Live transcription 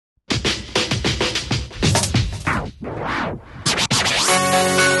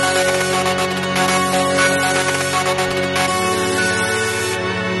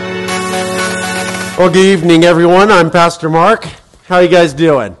Well, good evening, everyone. I'm Pastor Mark. How you guys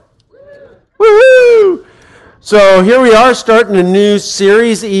doing? Woo! So here we are starting a new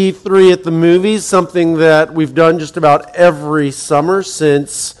series, E3 at the Movies, something that we've done just about every summer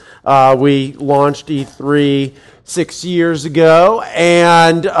since we launched E3 6 years ago.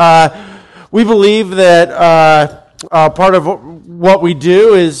 And we believe that part of what we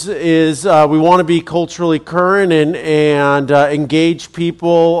do is we want to be culturally current and engage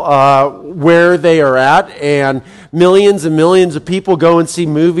people where they are at. And millions of people go and see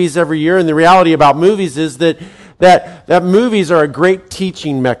movies every year. And the reality about movies is that movies are a great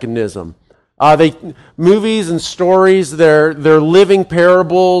teaching mechanism. Movies and stories, they're living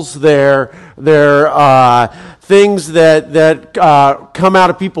parables. They're things that come out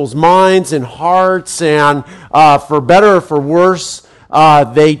of people's minds and hearts, and for better or for worse,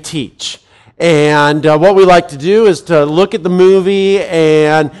 they teach. And what we like to do is to look at the movie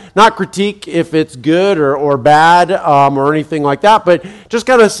and not critique if it's good or bad or anything like that, but just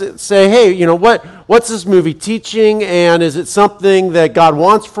kind of say, hey, you know, what's this movie teaching, and is it something that God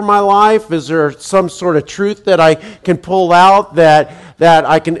wants for my life? Is there some sort of truth that I can pull out that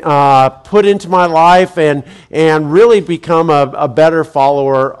I can put into my life and really become a better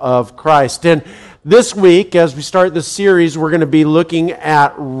follower of Christ? And this week, as we start this series, we're going to be looking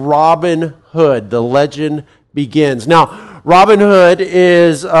at Robin Hood, The Legend Begins. Now, Robin Hood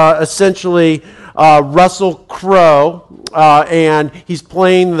is essentially Russell Crowe, and he's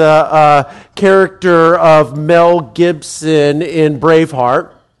playing the character of Mel Gibson in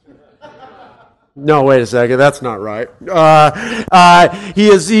Braveheart. No, wait a second, that's not right. He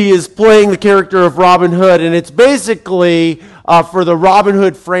is playing the character of Robin Hood, and it's basically for the Robin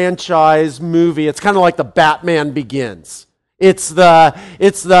Hood franchise movie. It's kind of like the Batman Begins. It's the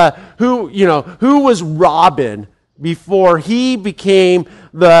who was Robin before he became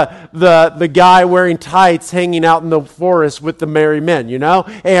the guy wearing tights hanging out in the forest with the merry men, you know?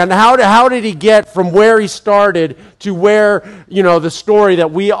 And how did he get from where he started to where, you know, the story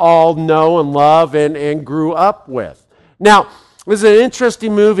that we all know and love and grew up with? Now, it was an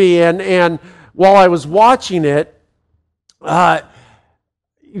interesting movie, and while I was watching it,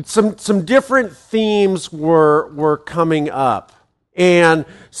 some different themes were coming up, and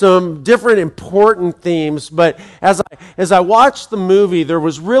some different important themes. But as I watched the movie, there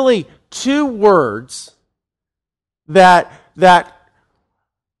was really two words that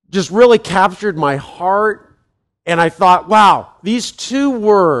just really captured my heart, and I thought, wow, these two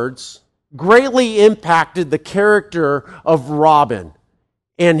words greatly impacted the character of Robin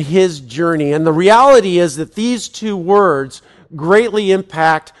and his journey. And the reality is that these two words greatly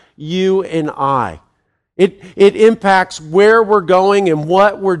impact you and I. It impacts where we're going and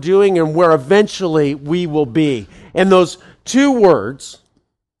what we're doing and where eventually we will be. And those two words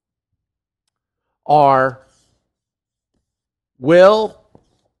are will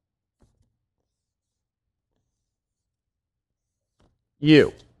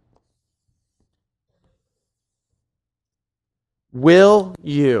you. Will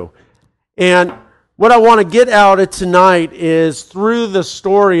you? And what I want to get out of tonight is through the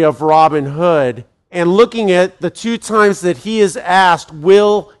story of Robin Hood and looking at the two times that he is asked,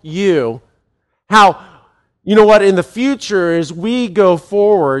 will you? How, you know what, in the future as we go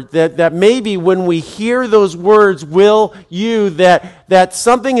forward, that maybe when we hear those words, will you, that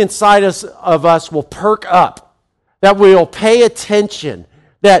something inside of us will perk up, that we'll pay attention,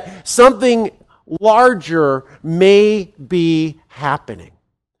 that something larger may be happening.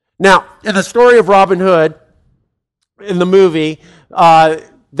 Now, in the story of Robin Hood, in the movie,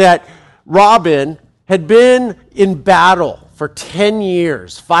 that Robin had been in battle for 10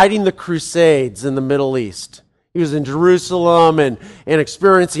 years, fighting the Crusades in the Middle East. He was in Jerusalem and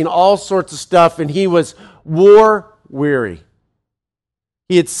experiencing all sorts of stuff, and he was war-weary.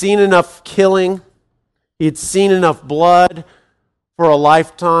 He had seen enough killing. He had seen enough blood for a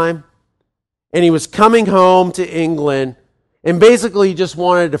lifetime. And he was coming home to England, and basically he just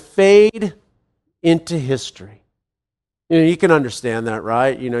wanted to fade into history. You know, you can understand that,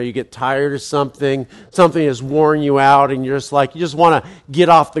 right? You know, you get tired of something has worn you out, and you just want to get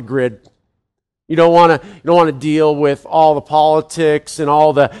off the grid. You don't want to deal with all the politics and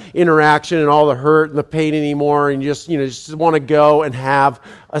all the interaction and all the hurt and the pain anymore, and you just want to go and have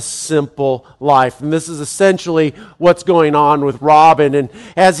a simple life. And this is essentially what's going on with Robin. And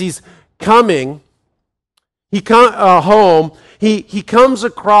as he's coming home, he comes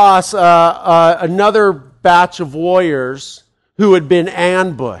across another batch of warriors who had been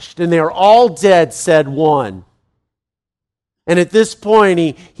ambushed, and they are all dead, said one. And at this point,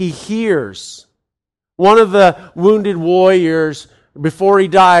 he hears one of the wounded warriors before he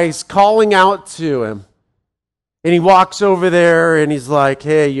dies, calling out to him. And he walks over there and he's like,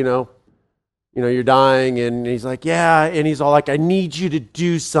 hey, you're dying. And he's like, yeah. And he's all like, I need you to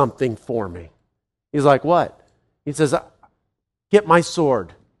do something for me. He's like, what? He says, get my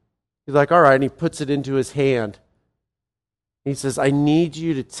sword. He's like, all right. And he puts it into his hand. He says, I need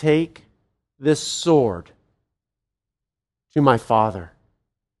you to take this sword to my father.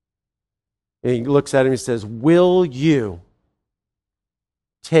 And he looks at him and he says, will you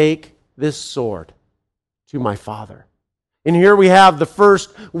take this sword to my father? And here we have the first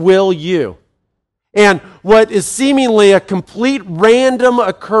will you. And what is seemingly a complete random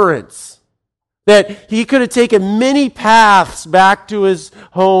occurrence, that he could have taken many paths back to his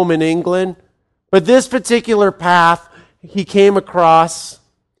home in England, but this particular path he came across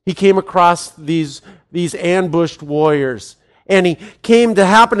these ambushed warriors. And he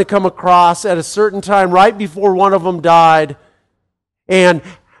happened to come across at a certain time right before one of them died, and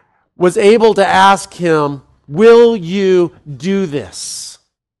was able to ask him, will you do this?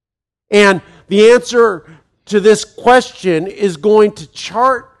 And the answer to this question is going to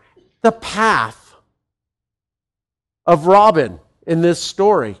chart the path of Robin in this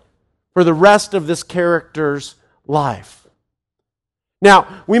story for the rest of this character's life.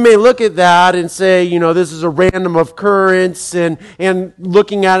 Now, we may look at that and say, this is a random occurrence, and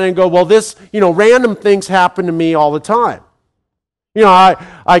looking at it and go, well, this, random things happen to me all the time.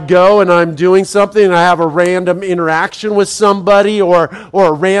 I go and I'm doing something and I have a random interaction with somebody, or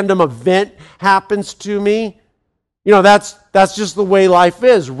a random event happens to me. That's just the way life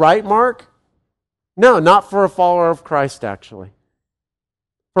is, right, Mark? No, not for a follower of Christ, actually.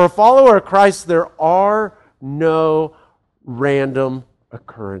 For a follower of Christ, there are no random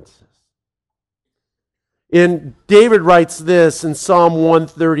occurrences. David writes this in Psalm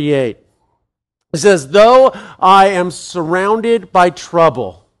 138. It says, though I am surrounded by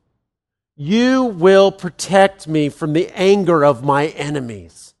trouble, you will protect me from the anger of my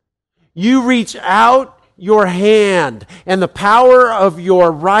enemies. You reach out your hand, and the power of your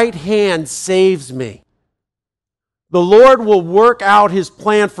right hand saves me. The Lord will work out his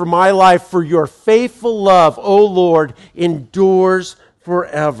plan for my life, for your faithful love, O Lord, endures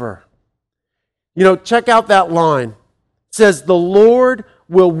forever. Check out that line. It says, the Lord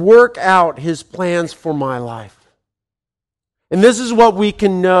will work out his plans for my life. And this is what we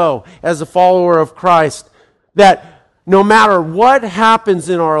can know as a follower of Christ, that no matter what happens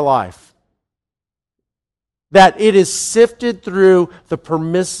in our life, that it is sifted through the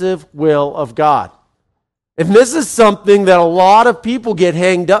permissive will of God. And this is something that a lot of people get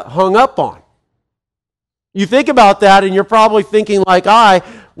hung up on. You think about that and you're probably thinking like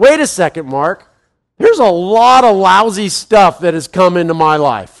wait a second, Mark. There's a lot of lousy stuff that has come into my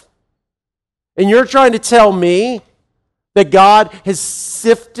life. And you're trying to tell me that God has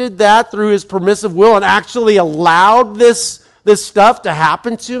sifted that through his permissive will and actually allowed this stuff to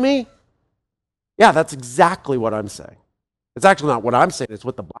happen to me? Yeah, that's exactly what I'm saying. It's actually not what I'm saying, it's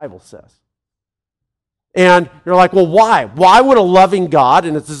what the Bible says. And you're like, well, why? Why would a loving God,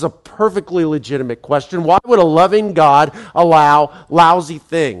 and this is a perfectly legitimate question, why would a loving God allow lousy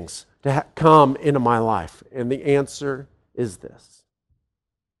things to come into my life? And the answer is this.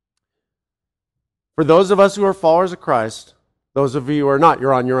 For those of us who are followers of Christ, those of you who are not,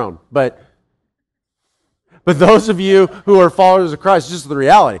 you're on your own. But those of you who are followers of Christ, just the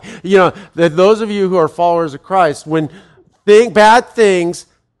reality, that those of you who are followers of Christ, when bad things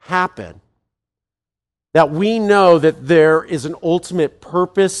happen, that we know that there is an ultimate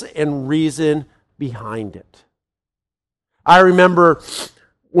purpose and reason behind it. I remember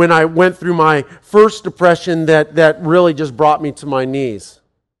when I went through my first depression that really just brought me to my knees.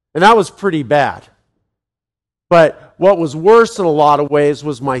 And that was pretty bad. But what was worse in a lot of ways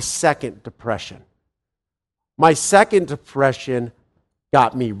was my second depression. My second depression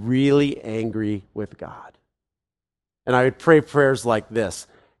got me really angry with God. And I would pray prayers like this.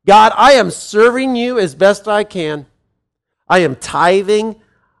 God, I am serving you as best I can. I am tithing.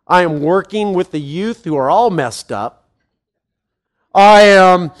 I am working with the youth who are all messed up. I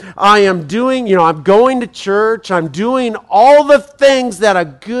am doing, I'm going to church. I'm doing all the things that a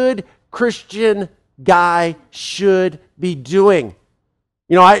good Christian guy should be doing.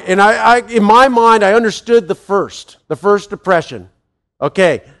 In my mind, I understood the first depression.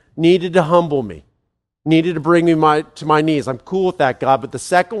 Okay, needed to humble me. Needed to bring me to my knees. I'm cool with that, God. But the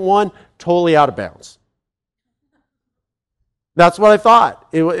second one, totally out of bounds. That's what I thought.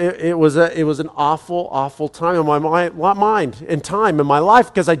 It was an awful, awful time in my mind and time in my life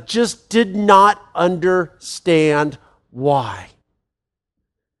because I just did not understand why.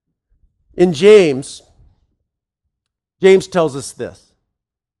 In James James tells us this.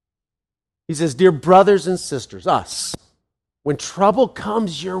 He says, "Dear brothers and sisters," us, "when trouble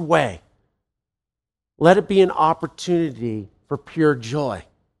comes your way, let it be an opportunity for pure joy."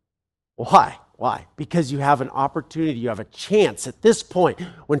 Why? Why? Because you have an opportunity, you have a chance at this point,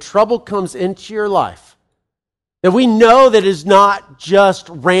 when trouble comes into your life, that we know that is not just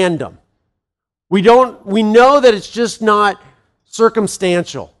random. We know that it's just not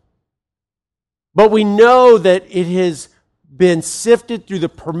circumstantial. But we know that it has been sifted through the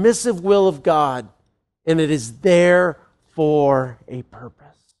permissive will of God, and it is there for a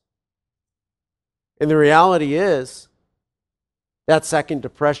purpose. And the reality is, that second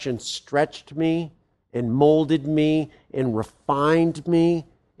depression stretched me and molded me and refined me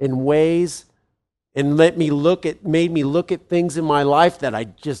in ways and made me look at things in my life that I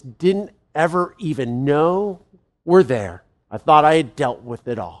just didn't ever even know were there. I thought I had dealt with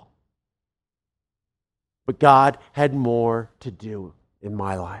it all. But God had more to do in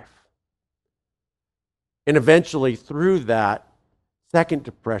my life. And eventually, through that second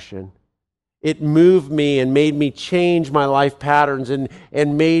depression, it moved me and made me change my life patterns and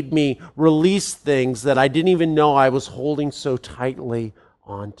made me release things that I didn't even know I was holding so tightly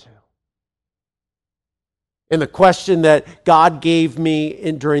onto. And the question that God gave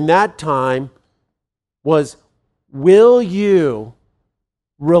me during that time was, will you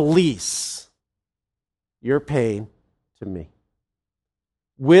release your pain to me?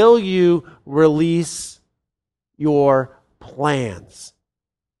 Will you release your plans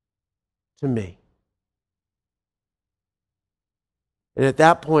to me? And at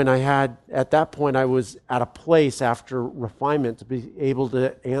that point I was at a place after refinement to be able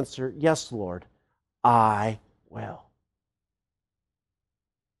to answer, "Yes, Lord, I will."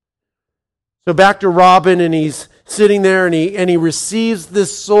 So back to Robin, and he's sitting there and he receives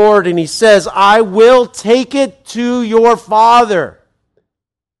this sword and he says, "I will take it to your father."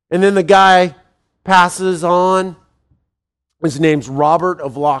 And then the guy passes on. His name's Robert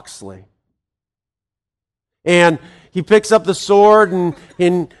of Locksley. And he picks up the sword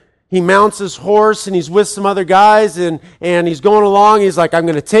and he mounts his horse and he's with some other guys and he's going along. He's like, "I'm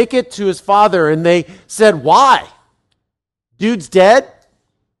going to take it to his father." And they said, "Why? Dude's dead?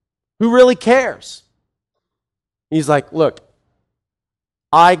 Who really cares?" He's like, "Look,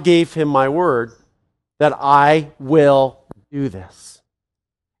 I gave him my word that I will do this."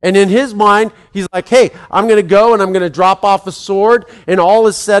 And in his mind, he's like, "Hey, I'm going to go and I'm going to drop off a sword and all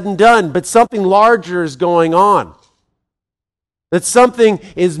is said and done." But something larger is going on. That something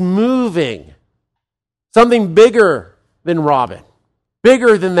is moving. Something bigger than Robin.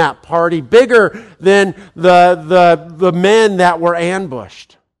 Bigger than that party. Bigger than the men that were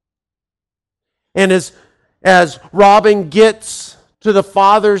ambushed. And as Robin gets to the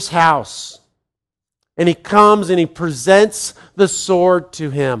father's house, and he comes and he presents the sword to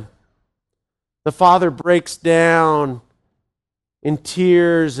him, the father breaks down in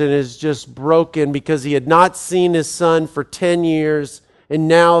tears and is just broken because he had not seen his son for 10 years, and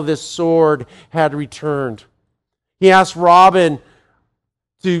now this sword had returned. He asked Robin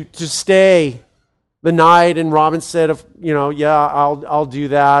to stay the night, and Robin said, "Yeah, I'll do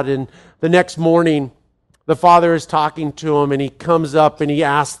that." And the next morning, the father is talking to him, and he comes up and he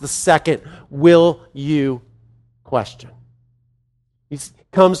asks the second, "Will you?" question. He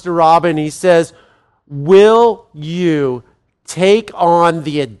comes to Robin and he says, "Will you take on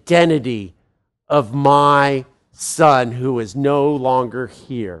the identity of my son who is no longer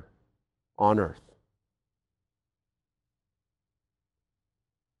here on earth?"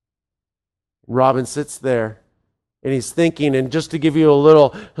 Robin sits there and he's thinking, and just to give you a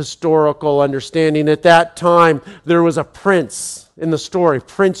little historical understanding, at that time there was a prince in the story,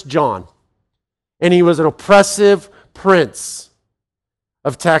 Prince John. And he was an oppressive prince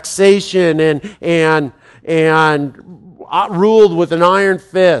of taxation and ruled with an iron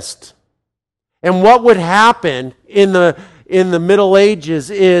fist. And what would happen in the Middle Ages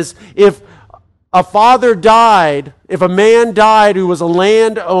is if a father died, if a man died who was a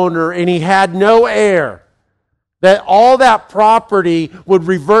landowner and he had no heir, that all that property would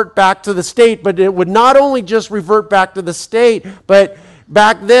revert back to the state. But it would not only just revert back to the state, but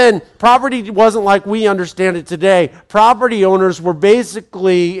back then, property wasn't like we understand it today. Property owners were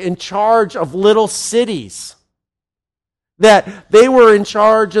basically in charge of little cities. That they were in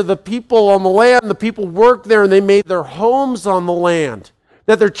charge of the people on the land. The people worked there and they made their homes on the land.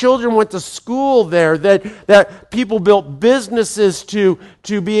 That their children went to school there. That people built businesses to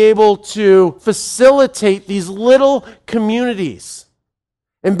be able to facilitate these little communities.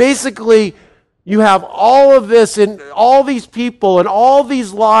 And basically, you have all of this and all these people and all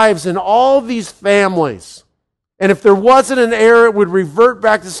these lives and all these families. And if there wasn't an heir, it would revert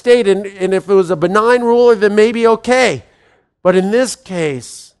back to state. And if it was a benign ruler, then maybe okay. But in this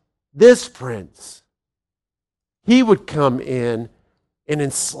case, this prince, he would come in and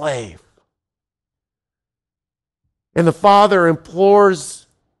enslave. And the father implores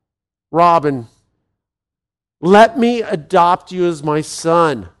Robin, let me adopt you as my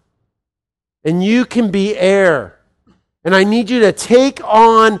son, and you can be heir. And I need you to take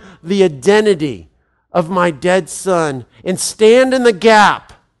on the identity of my dead son and stand in the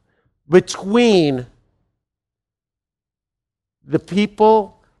gap between the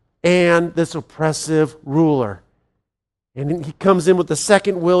people and this oppressive ruler. And he comes in with the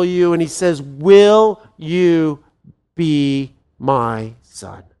second will you, and he says, will you be my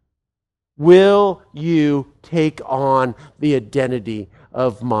son? Will you take on the identity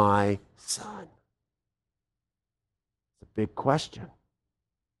of my son? It's a big question.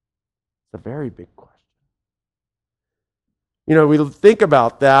 It's a very big question. You know, we think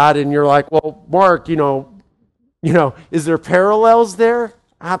about that and you're like, well, Mark, you know, is there parallels there?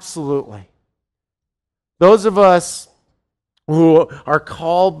 Absolutely. Those of us who are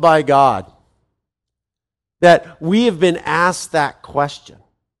called by God, that we have been asked that question.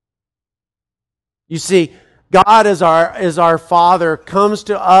 You see, God as our Father comes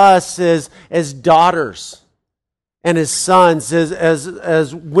to us as daughters and as sons,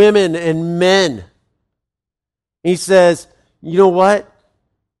 as women and men. He says, you know what?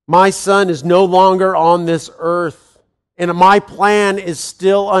 My son is no longer on this earth, and my plan is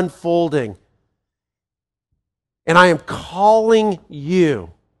still unfolding. And I am calling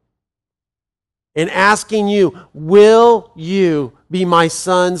you and asking you, will you be my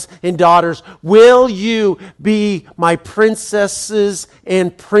sons and daughters? Will you be my princesses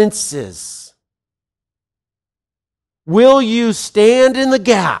and princes? Will you stand in the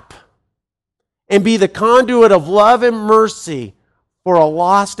gap and be the conduit of love and mercy for a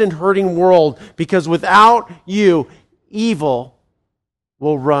lost and hurting world? Because without you, evil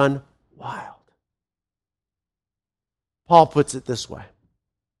will run wild. Paul puts it this way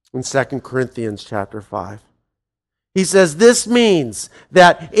in 2 Corinthians chapter 5. He says, this means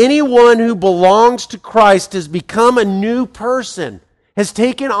that anyone who belongs to Christ has become a new person, has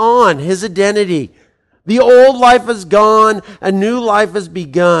taken on his identity. The old life is gone, a new life has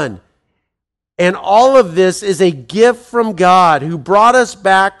begun. And all of this is a gift from God who brought us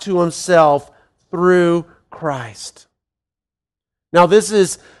back to himself through Christ. Now, this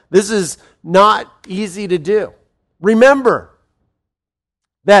is not easy to do. Remember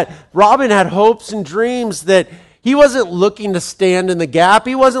that Robin had hopes and dreams, that he wasn't looking to stand in the gap.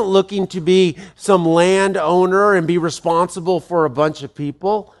 He wasn't looking to be some landowner and be responsible for a bunch of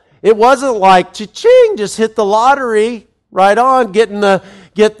people. It wasn't like, cha-ching, just hit the lottery, right on, get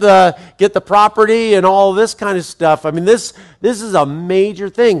the property and all this kind of stuff. I mean, this is a major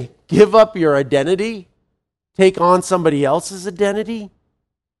thing. Give up your identity, take on somebody else's identity.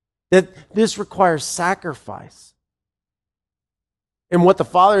 That this requires sacrifice. And what the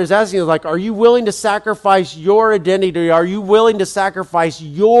Father is asking is like, are you willing to sacrifice your identity? Are you willing to sacrifice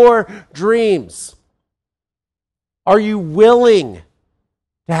your dreams? Are you willing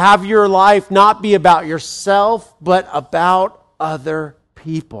to have your life not be about yourself, but about other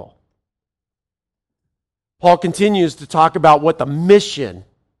people? Paul continues to talk about what the mission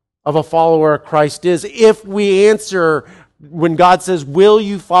of a follower of Christ is. If we answer when God says, will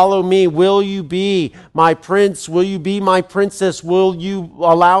you follow me? Will you be my prince? Will you be my princess? Will you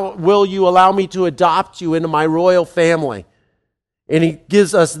allow me to adopt you into my royal family? And he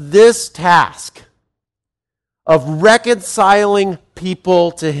gives us this task of reconciling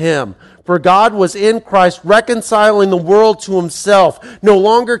people to him. For God was in Christ reconciling the world to himself, no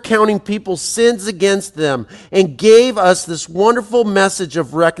longer counting people's sins against them, and gave us this wonderful message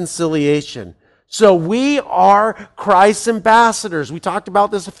of reconciliation. So we are Christ's ambassadors. We talked about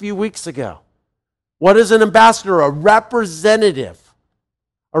this a few weeks ago. What is an ambassador? A representative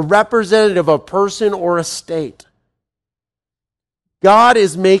of a person or a state. God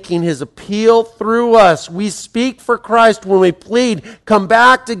is making his appeal through us. We speak for Christ when we plead, come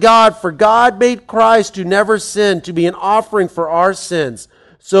back to God, for God made Christ, who never sinned, to be an offering for our sins,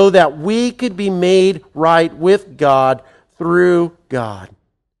 so that we could be made right with God through God.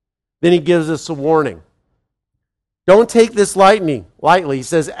 Then he gives us a warning. Don't take this lightly. He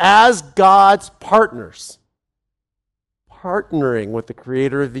says, as God's partners, partnering with the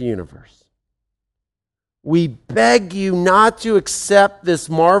Creator of the universe, we beg you not to accept this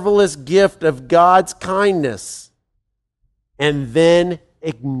marvelous gift of God's kindness and then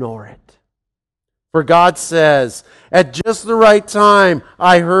ignore it. For God says, at just the right time,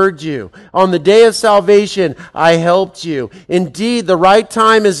 I heard you. On the day of salvation, I helped you. Indeed, the right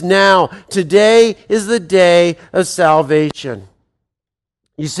time is now. Today is the day of salvation.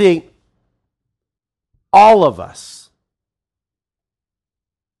 You see, all of us,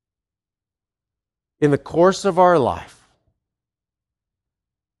 in the course of our life,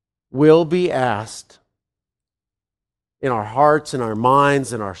 will be asked in our hearts, in our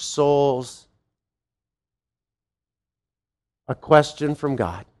minds, in our souls, a question from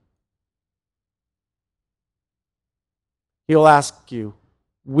God. He'll ask you,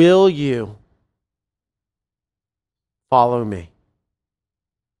 will you follow me?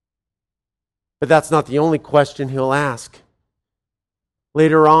 But that's not the only question he'll ask.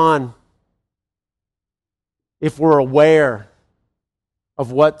 Later on, if we're aware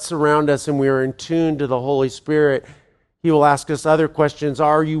of what's around us and we are in tune to the Holy Spirit, he will ask us other questions.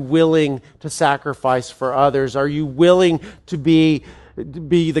 Are you willing to sacrifice for others? Are you willing to be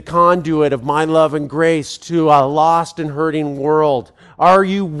the conduit of my love and grace to a lost and hurting world? Are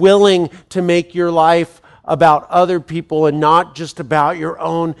you willing to make your life about other people and not just about your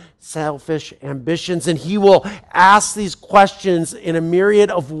own selfish ambitions? And he will ask these questions in a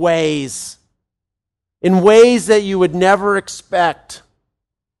myriad of ways, in ways that you would never expect.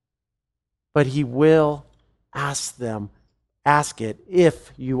 But he will ask it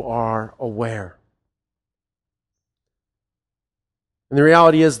if you are aware. And the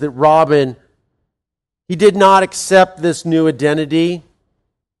reality is that Robin, he did not accept this new identity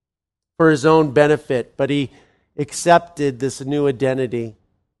for his own benefit, but he accepted this new identity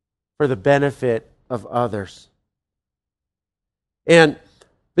for the benefit of others. And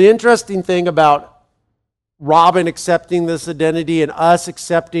the interesting thing about Robin accepting this identity and us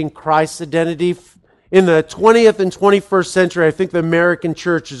accepting Christ's identity, in the 20th and 21st century, I think the American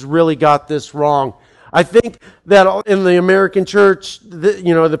church has really got this wrong. I think that in the American church,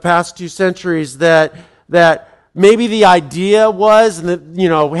 the past 2 centuries, that maybe the idea was that,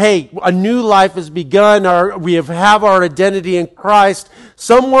 hey, a new life has begun. We have our identity in Christ.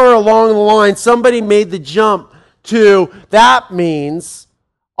 Somewhere along the line, somebody made the jump to, that means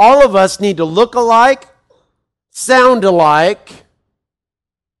all of us need to look alike, sound alike,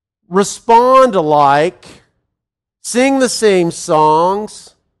 respond alike, sing the same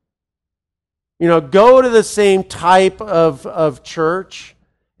songs, go to the same type of church,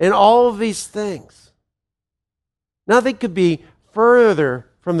 and all of these things. Nothing could be further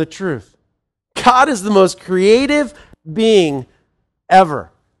from the truth. God is the most creative being ever.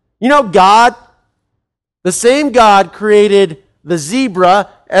 God, the same God created the zebra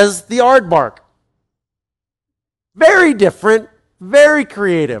as the aardvark. Very different, very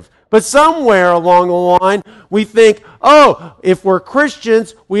creative. But somewhere along the line, we think, if we're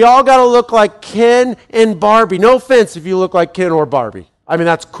Christians, we all got to look like Ken and Barbie. No offense if you look like Ken or Barbie. I mean,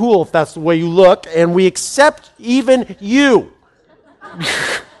 that's cool if that's the way you look, and we accept even you.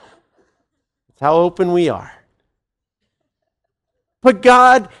 That's how open we are. But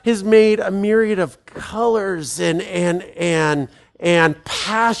God has made a myriad of colors and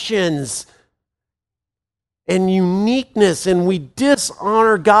passions and uniqueness, and we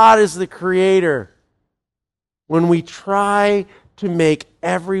dishonor God as the Creator when we try to make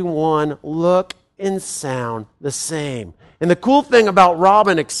everyone look and sound the same. And the cool thing about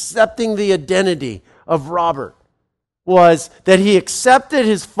Robin accepting the identity of Robert was that he accepted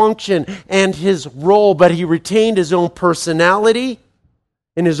his function and his role, but he retained his own personality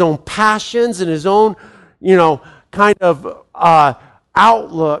and his own passions and his own, kind of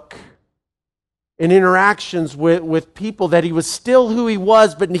outlook and interactions with people, that he was still who he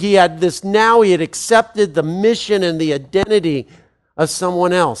was, but he had accepted the mission and the identity of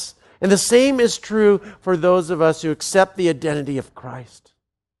someone else. And the same is true for those of us who accept the identity of Christ.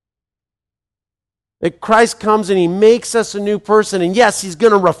 That Christ comes and he makes us a new person, and yes, he's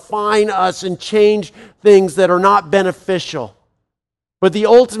going to refine us and change things that are not beneficial. But the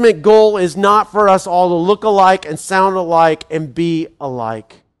ultimate goal is not for us all to look alike and sound alike and be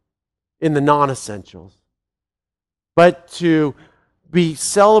alike in the non-essentials, but to be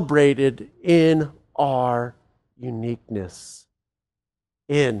celebrated in our uniqueness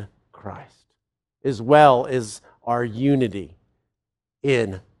in Christ, as well as our unity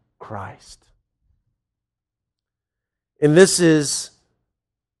in Christ. And this is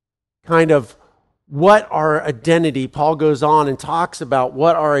kind of what our identity, Paul goes on and talks about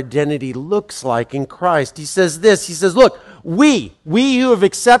what our identity looks like in Christ. He says this, he says, look, we who have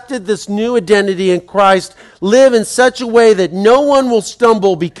accepted this new identity in Christ live in such a way that no one will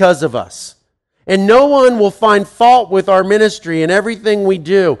stumble because of us. And no one will find fault with our ministry and everything we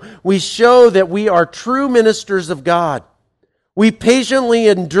do. We show that we are true ministers of God. We patiently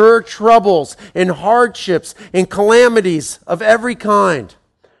endure troubles and hardships and calamities of every kind.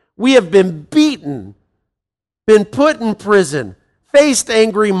 We have been beaten, been put in prison, faced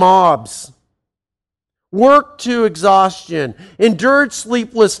angry mobs, worked to exhaustion, endured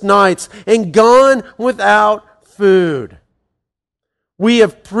sleepless nights, and gone without food. We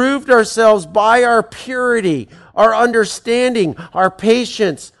have proved ourselves by our purity, our understanding, our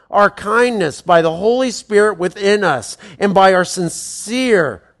patience, our kindness, by the Holy Spirit within us, and by our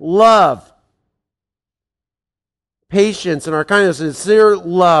sincere love. Patience and our kindness, sincere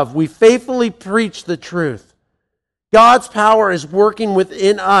love. We faithfully preach the truth. God's power is working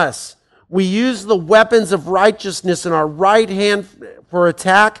within us. We use the weapons of righteousness in our right hand for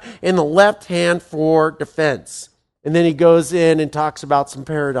attack and the left hand for defense. And then he goes in and talks about some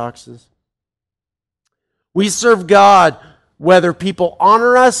paradoxes. We serve God whether people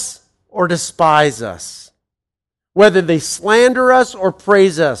honor us or despise us, whether they slander us or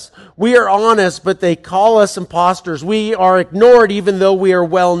praise us. We are honest, but they call us impostors. We are ignored even though we are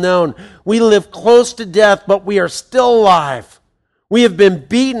well known. We live close to death, but we are still alive. We have been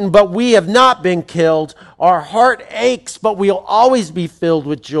beaten, but we have not been killed. Our heart aches, but we'll always be filled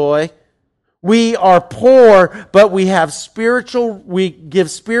with joy. We are poor, but we give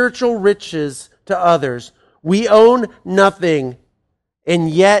spiritual riches to others. We own nothing, and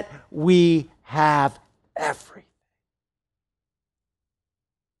yet we have everything.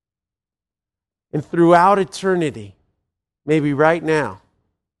 And throughout eternity, maybe right now,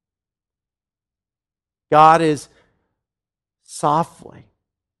 God is softly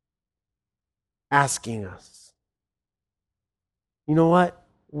asking us, you know what?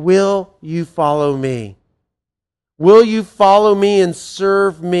 Will you follow me? Will you follow me and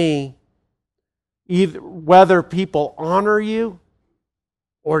serve me, either whether people honor you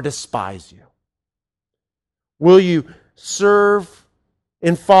or despise you? Will you serve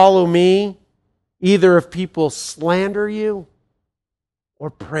and follow me, either if people slander you or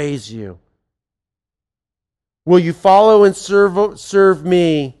praise you? Will you follow and serve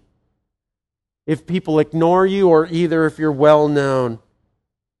me if people ignore you, or either if you're well known,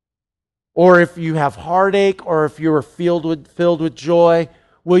 or if you have heartache, or if you are filled with joy?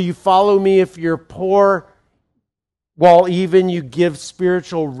 Will you follow me if you're poor, while even you give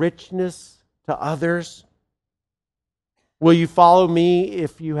spiritual richness to others? Will you follow me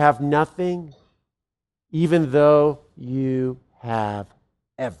if you have nothing, even though you have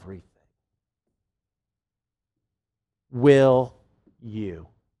everything? Will you?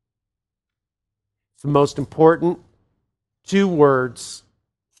 It's the most important two words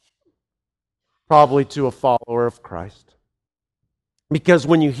probably to a follower of Christ. Because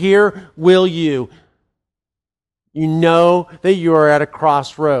when you hear will you, you know that you are at a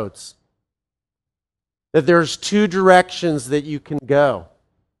crossroads. That there's two directions that you can go.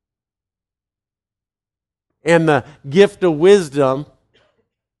 And the gift of wisdom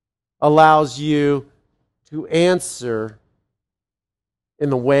allows you to answer in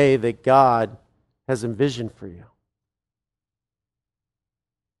the way that God has envisioned for you.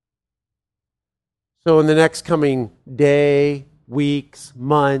 So in the next coming day, weeks,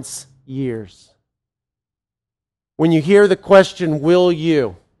 months, years, when you hear the question, will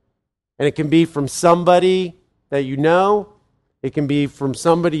you? And it can be from somebody that you know, it can be from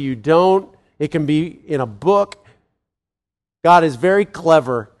somebody you don't, it can be in a book. God is very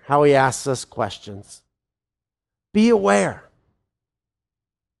clever how He asks us questions. Be aware.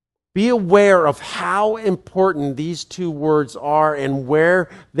 Be aware of how important these two words are and where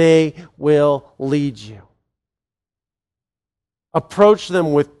they will lead you. Approach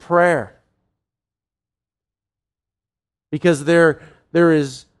them with prayer. Because there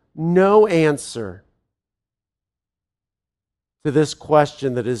is no answer to this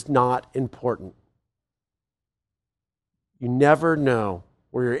question that is not important. You never know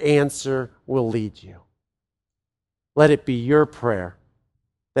where your answer will lead you. Let it be your prayer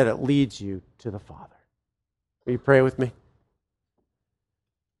that it leads you to the Father. Will you pray with me?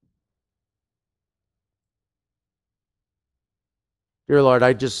 Dear Lord,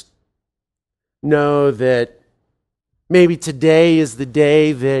 I just know that maybe today is the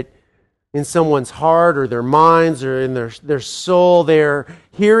day that in someone's heart or their minds or in their soul, they're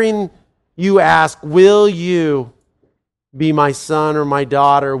hearing you ask, will you be my son or my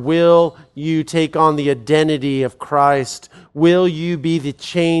daughter? Will you take on the identity of Christ? Will you be the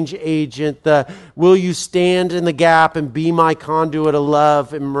change agent? Will you stand in the gap and be my conduit of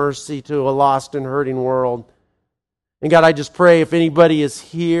love and mercy to a lost and hurting world? And God, I just pray if anybody is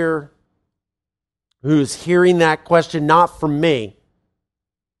here who's hearing that question not from me,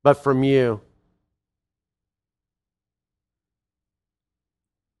 but from you.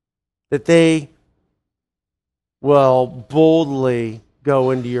 That they will boldly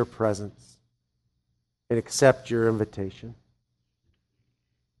go into your presence and accept your invitation.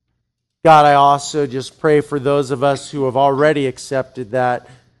 God, I also just pray for those of us who have already accepted that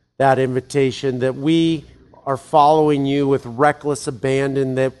invitation, that we are following you with reckless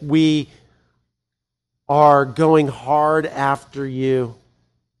abandon, that we are going hard after you,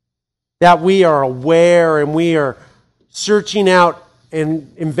 that we are aware and we are searching out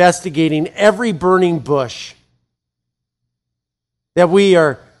and investigating every burning bush, that we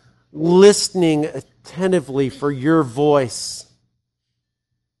are listening attentively for your voice,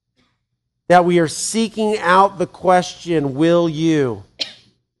 that we are seeking out the question, will you?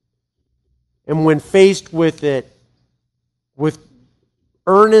 And when faced with it, with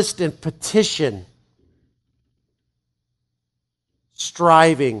earnest and petition,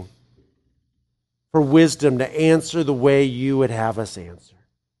 striving for wisdom to answer the way you would have us answer.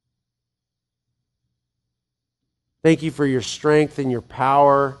 Thank you for your strength and your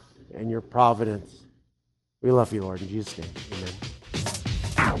power and your providence. We love you, Lord. In Jesus' name,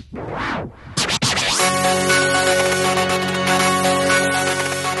 amen.